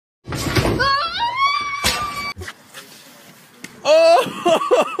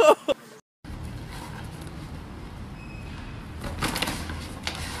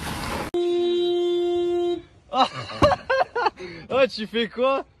tu fais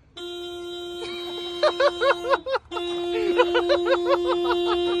quoi?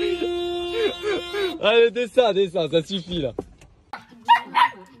 Allez, descends, ça suffit là.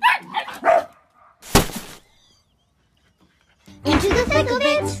 Into the thick of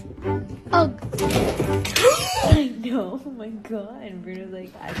it. Oh. I know. Oh my god. And Bruno's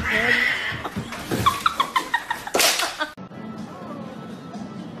like, I can't.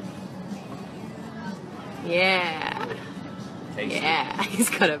 Yeah. Tasty. Yeah. He's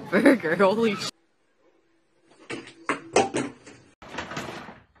got a burger. Holy shit.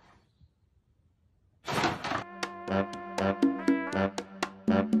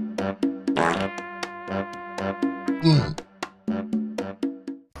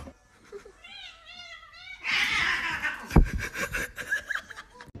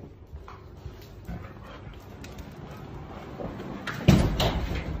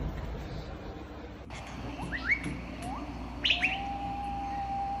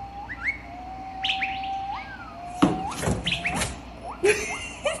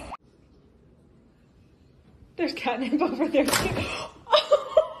 There's catnip over there too.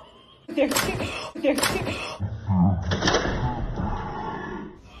 There too.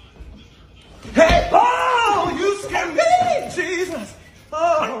 Hey! Oh, you scared me! Jesus!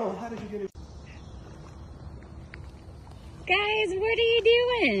 Oh, how did you get it? Guys, what are you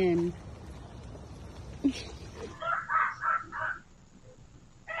doing?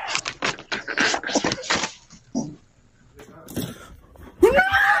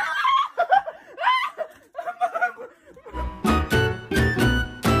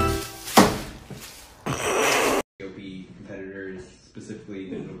 Competitors, specifically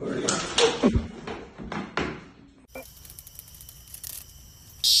Digital Guardian.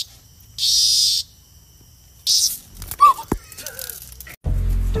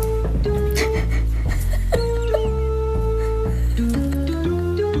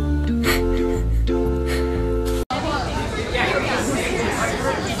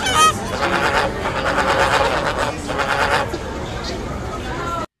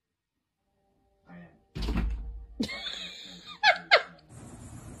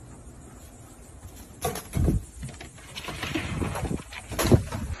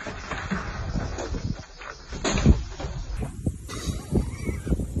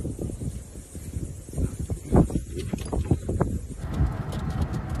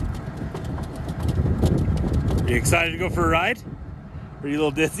 You excited to go for a ride? Are you a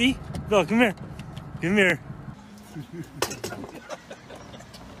little dizzy? Phil, come here. Come here.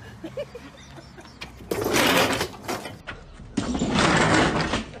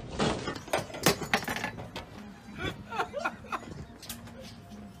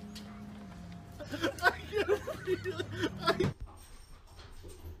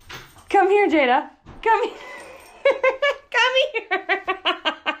 Come here, Jada. Come here. Come here.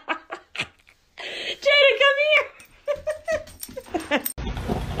 Jada, come here.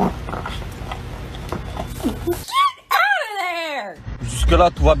 Get out of there. Jusque là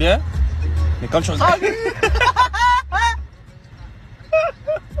tout va bien. Mais quand tu regardes.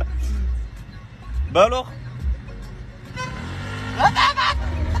 Bah alors?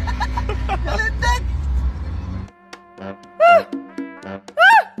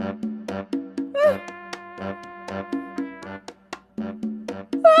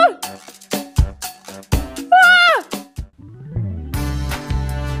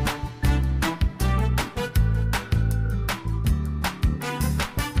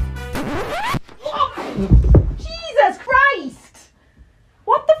 Jesus Christ!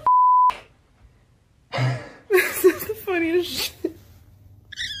 What the f? This is the funniest shit.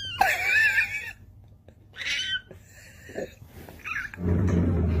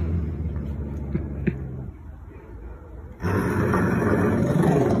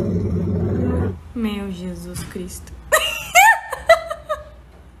 Meu Jesus Cristo.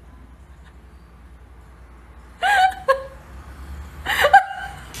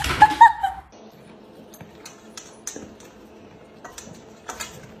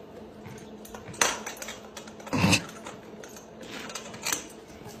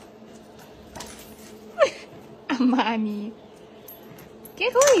 Mami. ¿Qué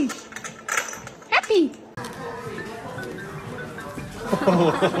fue? Happy.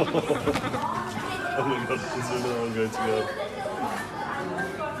 Oh my god, this is another one going to go.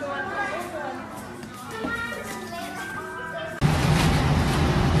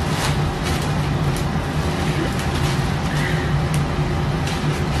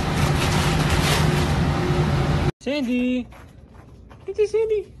 Sandy! Vente,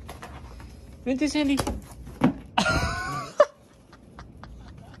 Sandy! Vente, Sandy!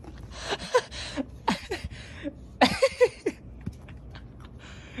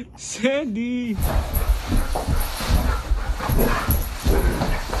 Sandy.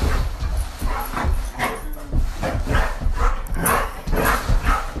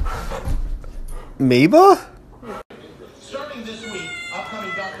 Mabel? Starting this week,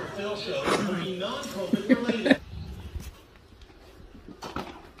 upcoming Dr. Phil shows will be non-COVID related.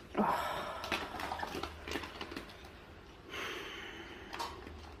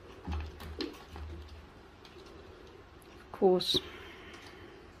 Of course.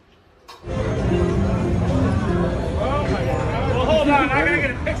 Well, hold on, I gotta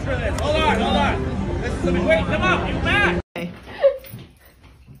get a picture of this. Hold on. This is wait, come up, you back.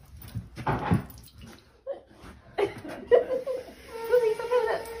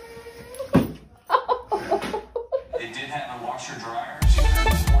 They did have a washer dryer.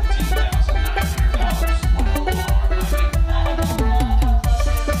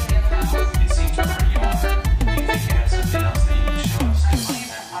 $14,900. It seems pretty odd. Do you think you have something else that you can show us?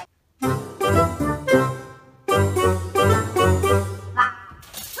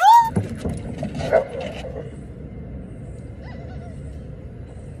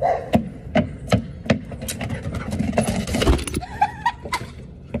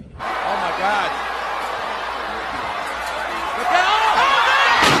 Oh my God.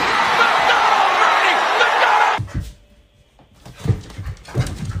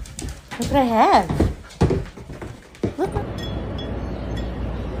 Look what I have. Look.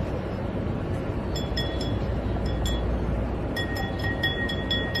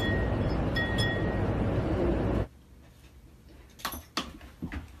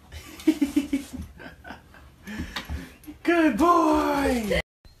 Good boy!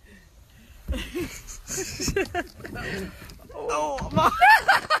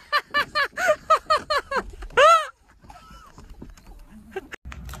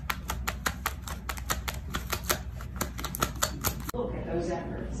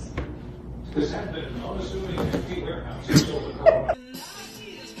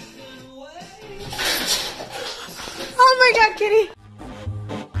 Oh my God, Kitty.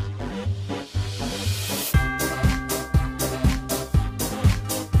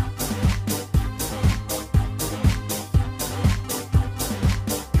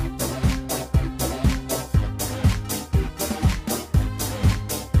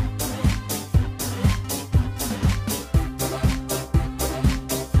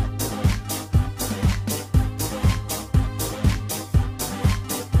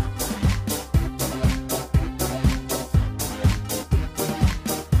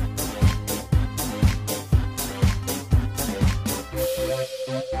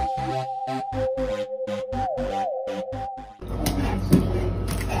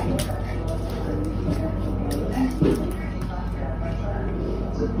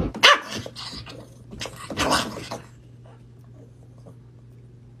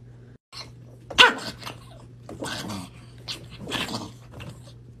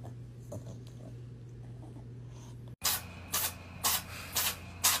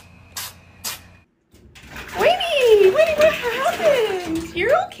 Winnie, what happened?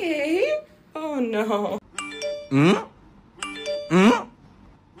 You're okay? Oh no.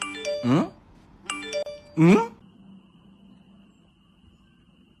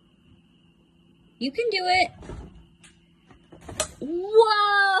 You can do it.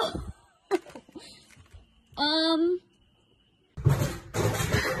 Whoa.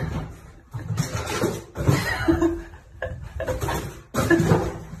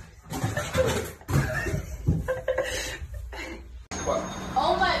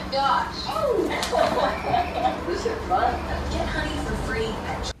 Oh my gosh. Oh. This is fun. Get honey for free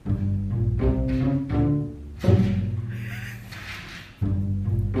at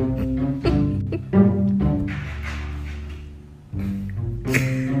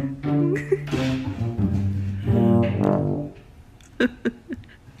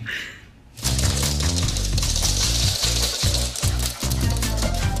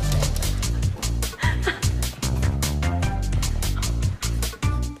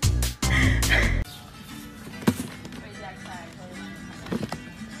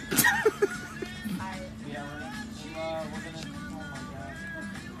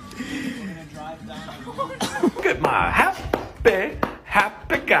Look at my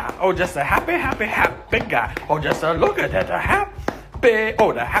happy guy. Oh, just a happy guy. Oh, just a look at that, a happy,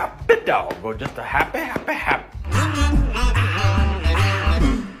 oh, the happy dog. Oh, just a happy.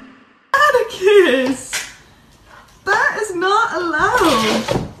 Atticus! That is not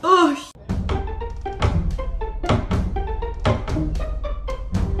allowed. Oh.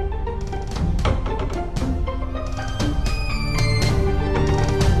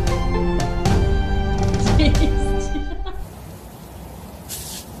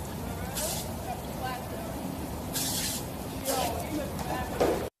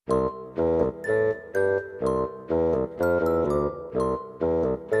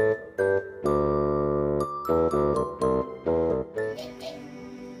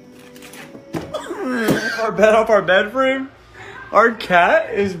 our bed off our bed frame. Our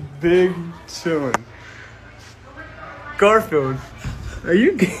cat is big soon. Garfield, are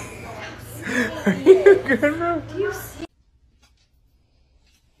you good, bro? Do you